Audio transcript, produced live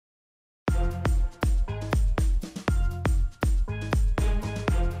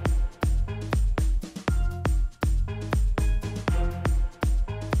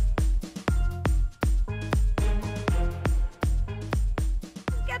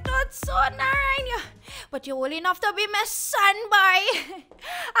so nine. But you're old enough to be my son, boy.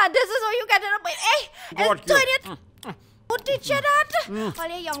 And this is how you get it up. Hey, God, turn it. Who teach you that? All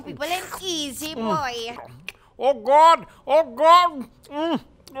you young people ain't easy, boy. Oh God! Oh God!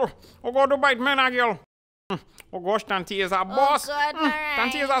 Oh God, don't bite me, na girl. Oh gosh, Tanti is a boss. God, Narayan.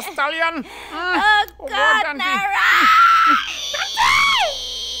 Tanti is a stallion. Oh, God, Tanti. Narayan.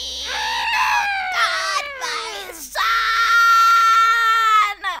 God, my son.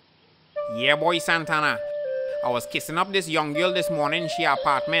 Yeah, boy, Santana. I was kissing up this young girl this morning in she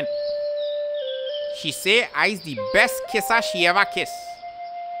apartment. She say I's the best kisser she ever kissed.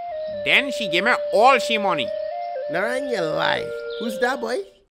 Then she gave me all she money. Narayan, you lie. Who's that boy?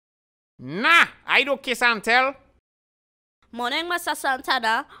 Nah, I don't kiss and tell. Morning, Mr.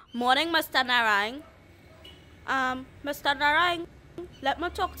 Santana. Morning, Mr. Narang. Mr. Narang, let me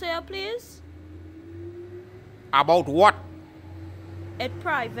talk to you, please. About what? It's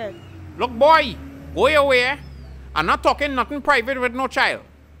private. Look, boy, go your way. I'm not talking nothing private with no child.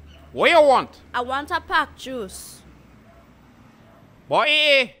 What you want? I want a pack juice.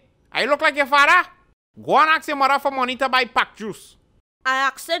 Boy, I look like your father? Go and ask your mother for money to buy pack juice. I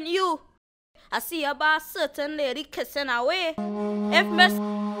asking you. I see about a certain lady kissing away. If Miss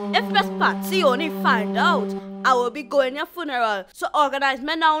Patsy only find out, I will be going to your funeral. So organize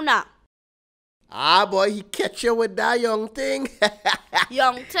me now. Ah, boy, he catch you with that young thing.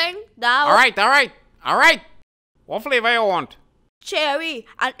 Young thing, that All right. What flavor you want? cherry.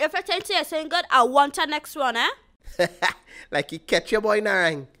 And if it tastes good, I want the next one, eh? Like he catch you, boy,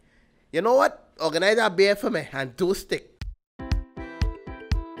 Narayan. You know what? Organize a beer for me and 2 sticks.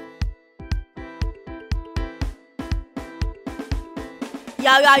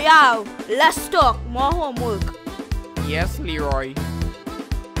 Yo. Let's talk. More homework. Yes, Leroy.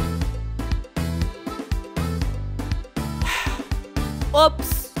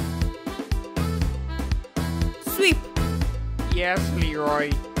 Oops. Sweep. Yes,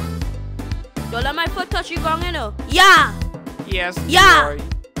 Leroy. Don't let my foot touch you wrong, you know. Yeah. Yes, Yeah. Leroy.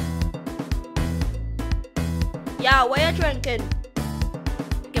 Yeah, what you drinking?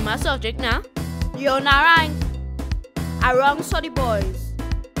 Give me a subject now. Yo, Narang. I wrong so the boys.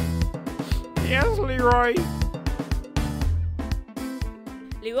 Yes, Leroy.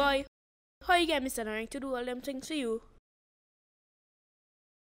 Leroy, how you get Mr. Narang to do all them things for you?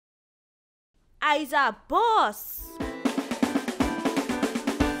 I's a boss.